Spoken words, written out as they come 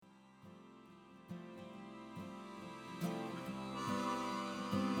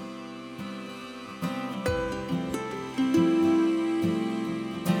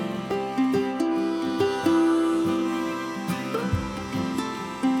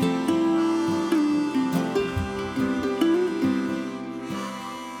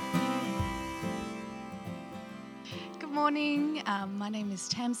name is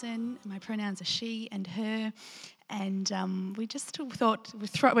Tamsin. My pronouns are she and her. And we just thought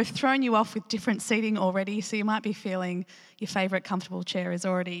we've thrown you off with different seating already, so you might be feeling your favourite comfortable chair is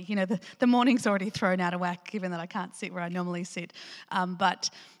already, the morning's already thrown out of whack, given that I can't sit where I normally sit. But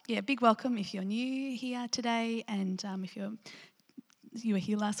yeah, big welcome if you're new here today, and if you were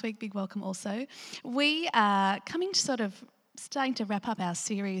here last week, big welcome also. We are starting to wrap up our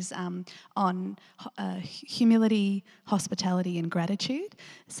series on humility, hospitality and gratitude.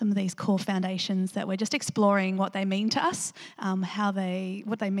 Some of these core foundations that we're just exploring what they mean to us,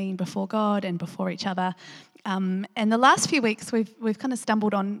 what they mean before God and before each other. And the last few weeks we've kind of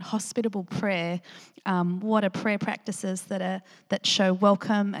stumbled on hospitable prayer. What are prayer practices that show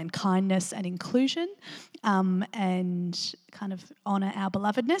welcome and kindness and inclusion, and kind of honour our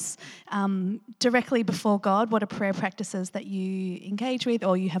belovedness directly before God? What are prayer practices that you engage with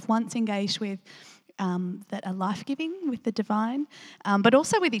or you have once engaged with that are life-giving with the divine? But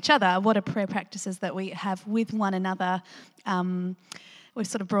also with each other, what are prayer practices that we have with one another? We've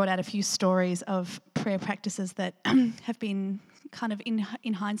sort of brought out a few stories of prayer practices that have been kind of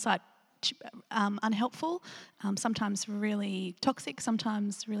in hindsight unhelpful, sometimes really toxic,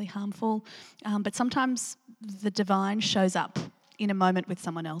 sometimes really harmful, but sometimes the divine shows up in a moment with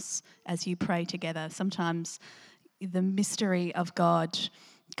someone else as you pray together. Sometimes the mystery of God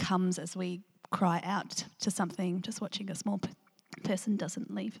comes as we cry out to something. Just watching a small person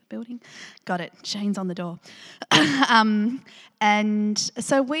doesn't leave the building. Got it. Shane's on the door. And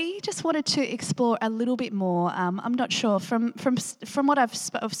so we just wanted to explore a little bit more. I'm not sure from what I've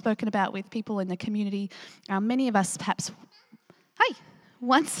spoken about with people in the community. Many of us perhaps,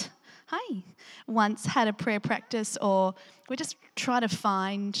 once had a prayer practice, or we just try to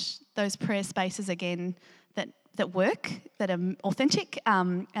find those prayer spaces again that work, that are authentic,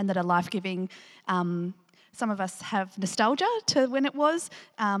 and that are life-giving. Some of us have nostalgia to when it was,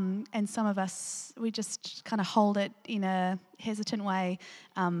 and some of us, we just kind of hold it in a hesitant way.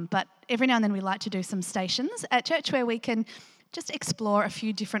 But every now and then we like to do some stations at church where we can just explore a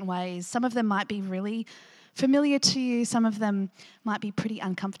few different ways. Some of them might be really familiar to you, some of them might be pretty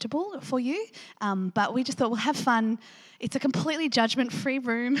uncomfortable for you, but we just thought we'll have fun. It's a completely judgment-free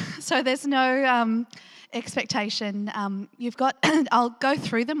room, so there's no expectation. I'll go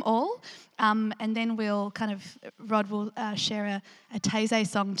through them all, and then Rod will share a Taizé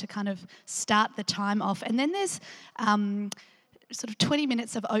song to kind of start the time off. And then there's sort of 20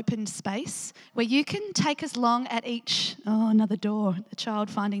 minutes of open space where you can take as long at each... Oh, another door, the child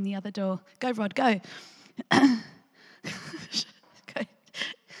finding the other door. Go, Rod, go. Go.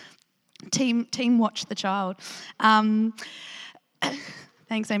 Team watch the child.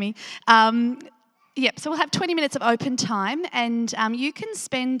 Thanks, Amy. So we'll have 20 minutes of open time, and you can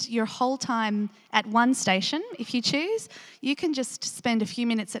spend your whole time at one station if you choose. You can just spend a few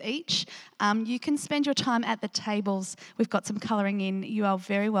minutes at each. You can spend your time at the tables. We've got some colouring in. You are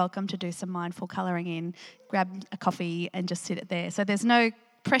very welcome to do some mindful colouring in. Grab a coffee and just sit there. So there's no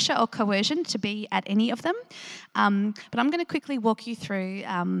pressure or coercion to be at any of them. But I'm going to quickly walk you through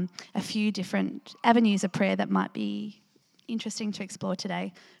a few different avenues of prayer that might be interesting to explore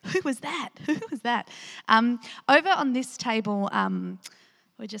today. Who was that? Over on this table, I'm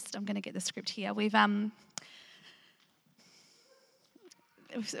going to get the script here. We've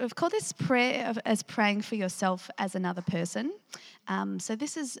called this prayer as praying for yourself as another person. So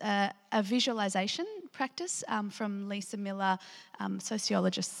this is a visualization practice from Lisa Miller,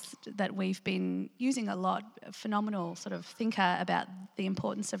 sociologist that we've been using a lot, a phenomenal sort of thinker about the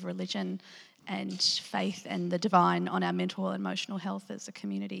importance of religion and faith and the divine on our mental and emotional health as a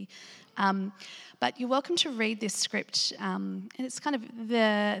community. But you're welcome to read this script, and it's kind of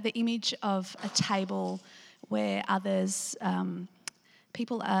the image of a table where others...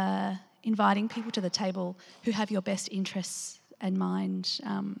 people are inviting people to the table who have your best interests in mind,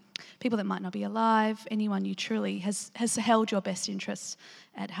 people that might not be alive, anyone you truly has held your best interests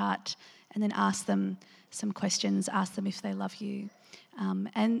at heart, and then ask them some questions, ask them if they love you.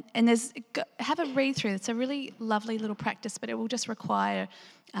 And have a read through. It's a really lovely little practice, but it will just require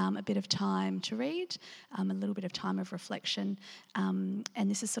a bit of time to read, a little bit of time of reflection, and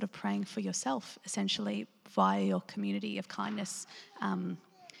this is sort of praying for yourself, essentially, via your community of kindness.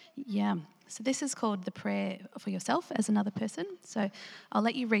 So this is called the prayer for yourself as another person. So I'll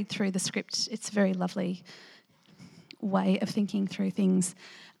let you read through the script. It's a very lovely way of thinking through things.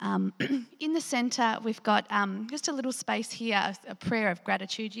 In the centre, we've got just a little space here, a prayer of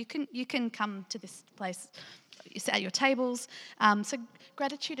gratitude. You can come to this place at your tables. So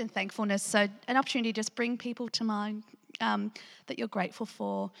gratitude and thankfulness. So an opportunity to just bring people to mind that you're grateful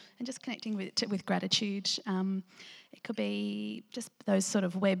for, and just connecting with gratitude. It could be just those sort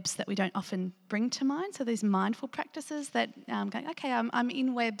of webs that we don't often bring to mind. So these mindful practices that going, okay, I'm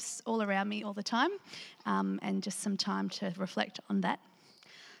in webs all around me all the time, and just some time to reflect on that.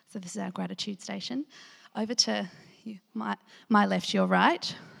 So this is our gratitude station. Over to you, my left, your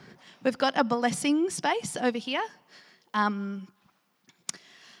right. We've got a blessing space over here. So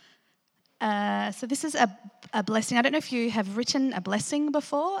this is a blessing. I don't know if you have written a blessing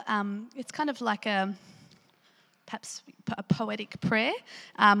before. It's kind of like perhaps a poetic prayer.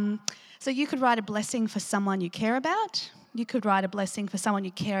 So you could write a blessing for someone you care about. You could write a blessing for someone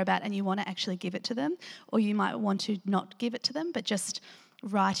you care about and you want to actually give it to them. Or you might want to not give it to them, but just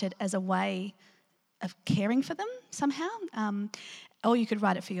write it as a way of caring for them somehow. Or you could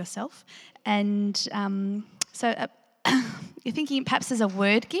write it for yourself. And so you're thinking perhaps as a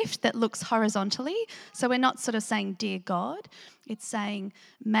word gift that looks horizontally. So we're not sort of saying, dear God. It's saying,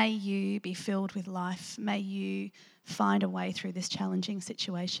 may you be filled with life. May you find a way through this challenging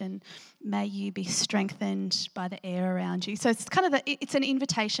situation. May you be strengthened by the air around you. So it's kind of it's an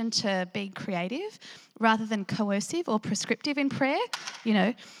invitation to be creative rather than coercive or prescriptive in prayer. You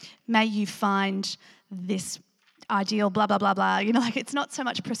know, may you find this ideal, blah, blah, blah, blah. You know, like it's not so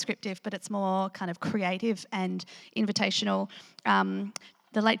much prescriptive, but it's more kind of creative and invitational.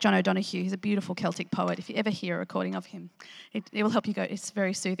 The late John O'Donoghue, he's a beautiful Celtic poet. If you ever hear a recording of him, it will help you go. It's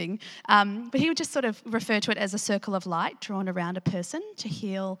very soothing. But he would just sort of refer to it as a circle of light drawn around a person to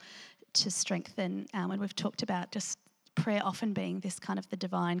heal, to strengthen. And we've talked about just prayer often being this kind of the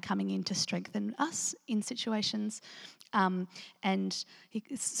divine coming in to strengthen us in situations. And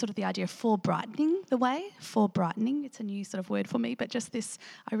it's sort of the idea of forebrightening the way, forebrightening. It's a new sort of word for me, but just this,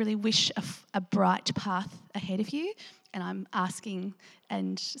 I really wish a bright path ahead of you. And I'm asking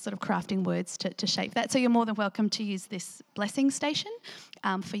and sort of crafting words to shape that. So you're more than welcome to use this blessing station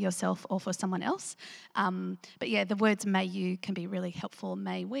for yourself or for someone else. But yeah, the words may you can be really helpful.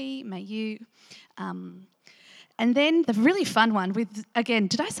 May we, may you. And then the really fun one with, again,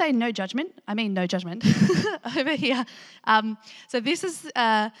 did I say no judgment? I mean no judgment over here. So this is,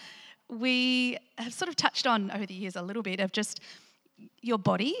 we have sort of touched on over the years a little bit of just your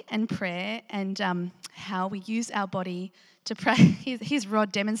body and prayer and how we use our body to pray. Here's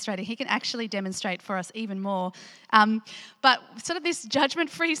Rod demonstrating. He can actually demonstrate for us even more. But sort of this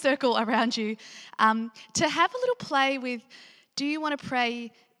judgment-free circle around you to have a little play with, do you want to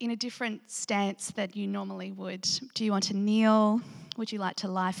pray in a different stance that you normally would? Do you want to kneel? Would you like to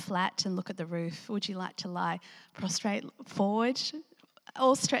lie flat and look at the roof? Would you like to lie prostrate forward,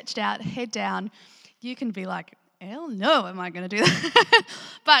 all stretched out, head down? You can be like, hell no, am I going to do that?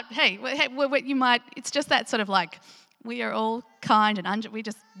 But hey, you might, it's just that sort of like, we are all kind and we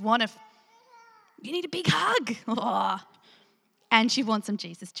just want to, you need a big hug. Oh. And you want some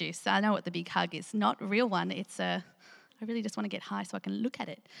Jesus juice. So I know what the big hug is. Not a real one. It's I really just want to get high so I can look at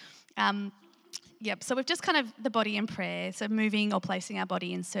it. Yep, so we've just kind of the body in prayer. So moving or placing our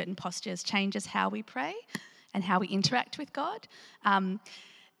body in certain postures changes how we pray and how we interact with God.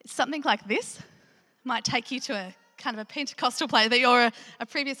 Something like this might take you to a kind of a Pentecostal play that you're a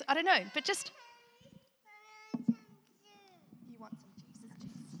previous, I don't know, but just... You want some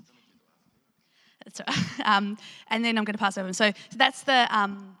Jesus juice? That's right. And then I'm going to pass over. So that's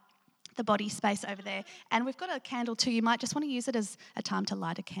the body space over there. And we've got a candle too. You might just want to use it as a time to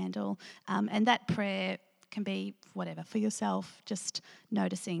light a candle. And that prayer can be whatever, for yourself, just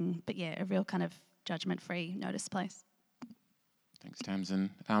noticing. But yeah, a real kind of judgment-free notice place. Thanks, Tamsin.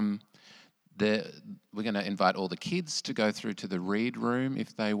 We're going to invite all the kids to go through to the read room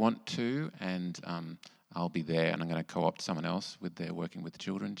if they want to, and I'll be there, and I'm going to co-opt someone else with their Working with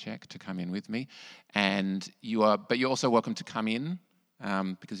Children check to come in with me. And you're also welcome to come in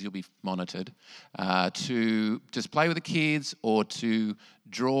because you'll be monitored to just play with the kids or to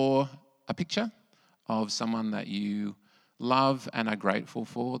draw a picture of someone that you love and are grateful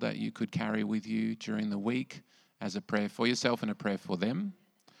for that you could carry with you during the week as a prayer for yourself and a prayer for them.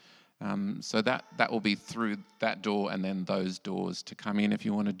 So that will be through that door and then those doors to come in. If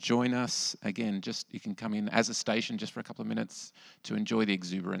you want to join us, again, you can come in as a station just for a couple of minutes to enjoy the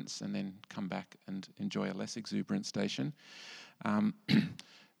exuberance and then come back and enjoy a less exuberant station.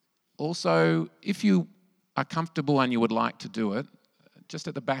 Also, if you are comfortable and you would like to do it, just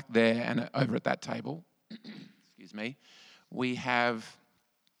at the back there and over at that table, excuse me, we have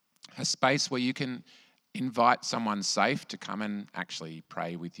a space where you can invite someone safe to come and actually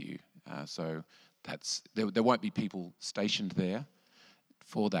pray with you. So there won't be people stationed there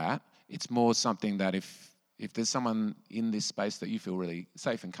for that. It's more something that if there's someone in this space that you feel really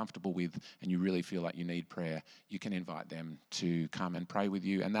safe and comfortable with and you really feel like you need prayer, you can invite them to come and pray with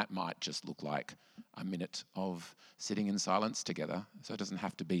you. And that might just look like a minute of sitting in silence together. So it doesn't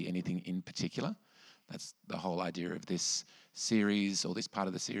have to be anything in particular. That's the whole idea of this series, or this part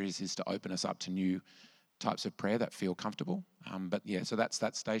of the series, is to open us up to new types of prayer that feel comfortable. But yeah, so that's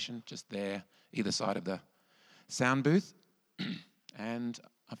that station just there, either side of the sound booth. And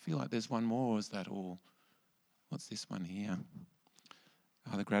I feel like there's one more. Is that all? What's this one here?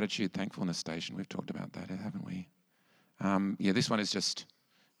 Oh, the gratitude, thankfulness station. We've talked about that, haven't we? Yeah, this one is just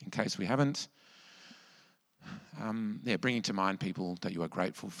in case we haven't. Bringing to mind people that you are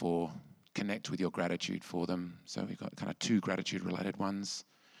grateful for. Connect with your gratitude for them. So we've got kind of 2 gratitude-related ones.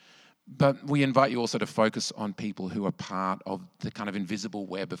 But we invite you also to focus on people who are part of the kind of invisible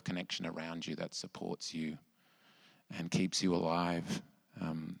web of connection around you that supports you and keeps you alive.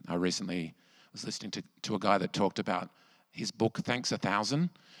 I recently was listening to a guy that talked about his book, Thanks 1,000,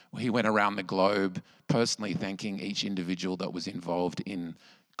 where he went around the globe personally thanking each individual that was involved in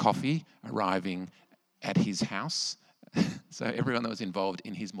coffee arriving at his house. So everyone that was involved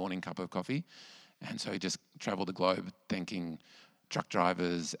in his morning cup of coffee. And so he just traveled the globe thanking truck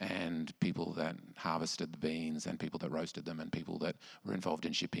drivers and people that harvested the beans and people that roasted them and people that were involved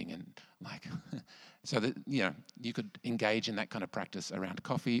in shipping, and so that you could engage in that kind of practice around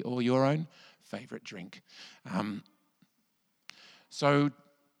coffee or your own favorite drink. So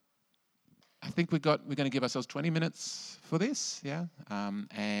I think we're going to give ourselves 20 minutes for this,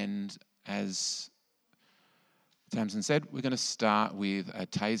 and as Tamsin said, we're going to start with a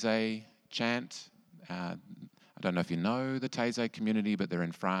Taizé chant. I don't know if you know the Taizé community, but they're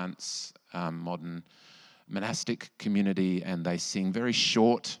in France, modern monastic community, and they sing very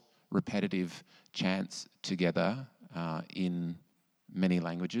short, repetitive chants together in many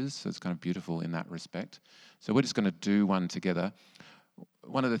languages. So it's kind of beautiful in that respect. So we're just going to do one together.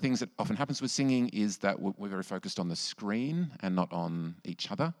 One of the things that often happens with singing is that we're very focused on the screen and not on each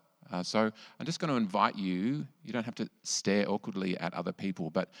other. So I'm just going to invite you don't have to stare awkwardly at other people,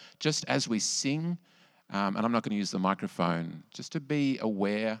 but just as we sing, and I'm not going to use the microphone, just to be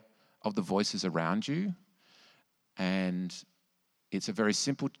aware of the voices around you. And it's a very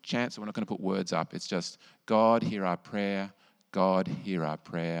simple chant, so we're not going to put words up. It's just, God, hear our prayer. God, hear our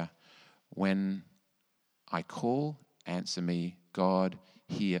prayer. When I call, answer me. God,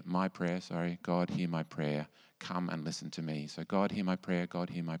 hear my prayer. God, hear my prayer. Come and listen to me. So God, hear my prayer. God,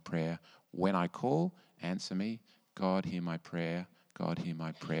 hear my prayer. When I call, answer me. God, hear my prayer. God, hear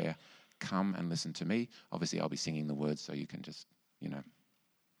my prayer. Come and listen to me. Obviously, I'll be singing the words, so you can just,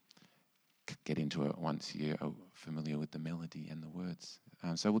 get into it once you're familiar with the melody and the words.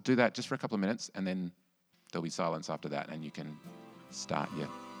 So we'll do that just for a couple of minutes, and then there'll be silence after that, and you can start your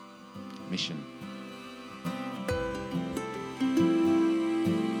mission.